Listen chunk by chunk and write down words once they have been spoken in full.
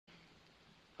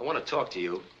I want to talk to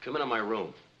you. Come into my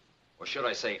room. Or should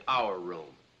I say our room?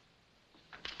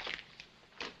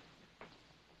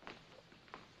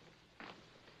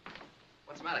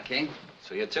 What's the matter, King?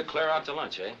 So you took Claire out to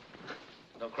lunch, eh?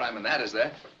 No crime in that, is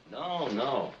there? No,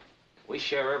 no. We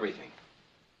share everything.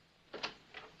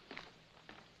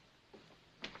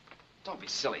 Don't be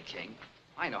silly, King.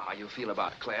 I know how you feel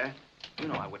about Claire. You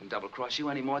know I wouldn't double-cross you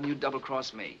any more than you'd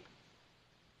double-cross me.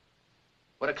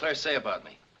 What did Claire say about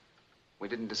me? We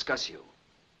didn't discuss you.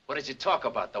 What did you talk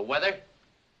about? The weather?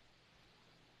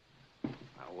 Now,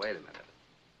 wait a minute.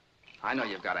 I know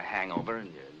you've got a hangover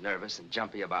and you're nervous and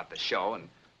jumpy about the show and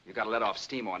you've got to let off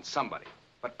steam on somebody.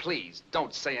 But please,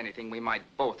 don't say anything we might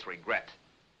both regret.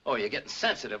 Oh, you're getting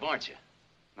sensitive, aren't you?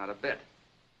 Not a bit.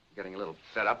 I'm getting a little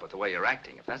fed up with the way you're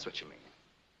acting, if that's what you mean.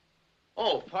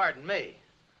 Oh, pardon me.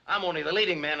 I'm only the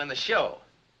leading man in the show.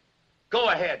 Go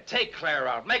ahead, take Claire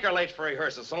out. Make her late for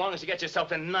rehearsal, so long as you get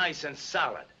yourself in nice and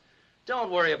solid.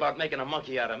 Don't worry about making a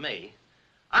monkey out of me.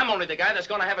 I'm only the guy that's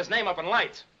going to have his name up in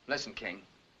lights. Listen, King.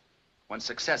 When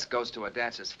success goes to a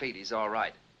dancer's feet, he's all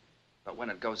right. But when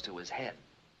it goes to his head,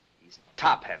 he's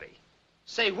top-heavy.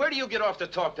 Say, where do you get off to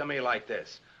talk to me like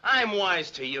this? I'm wise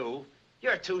to you.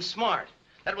 You're too smart.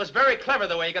 That was very clever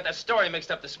the way you got that story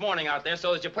mixed up this morning out there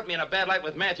so that you put me in a bad light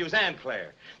with Matthews and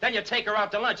Claire. Then you take her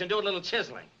out to lunch and do a little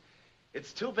chiseling.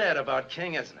 It's too bad about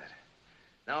King, isn't it?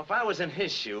 Now, if I was in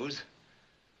his shoes,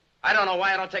 I don't know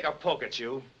why I don't take a poke at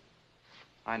you.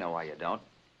 I know why you don't.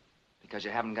 Because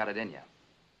you haven't got it in you.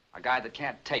 A guy that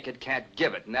can't take it can't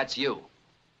give it, and that's you.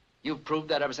 You've proved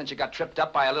that ever since you got tripped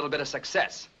up by a little bit of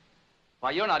success.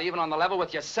 Why, you're not even on the level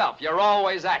with yourself. You're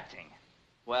always acting.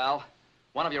 Well,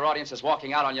 one of your audience is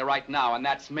walking out on you right now, and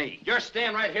that's me. You're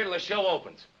staying right here till the show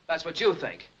opens. That's what you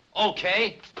think.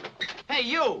 Okay. Hey,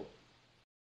 you!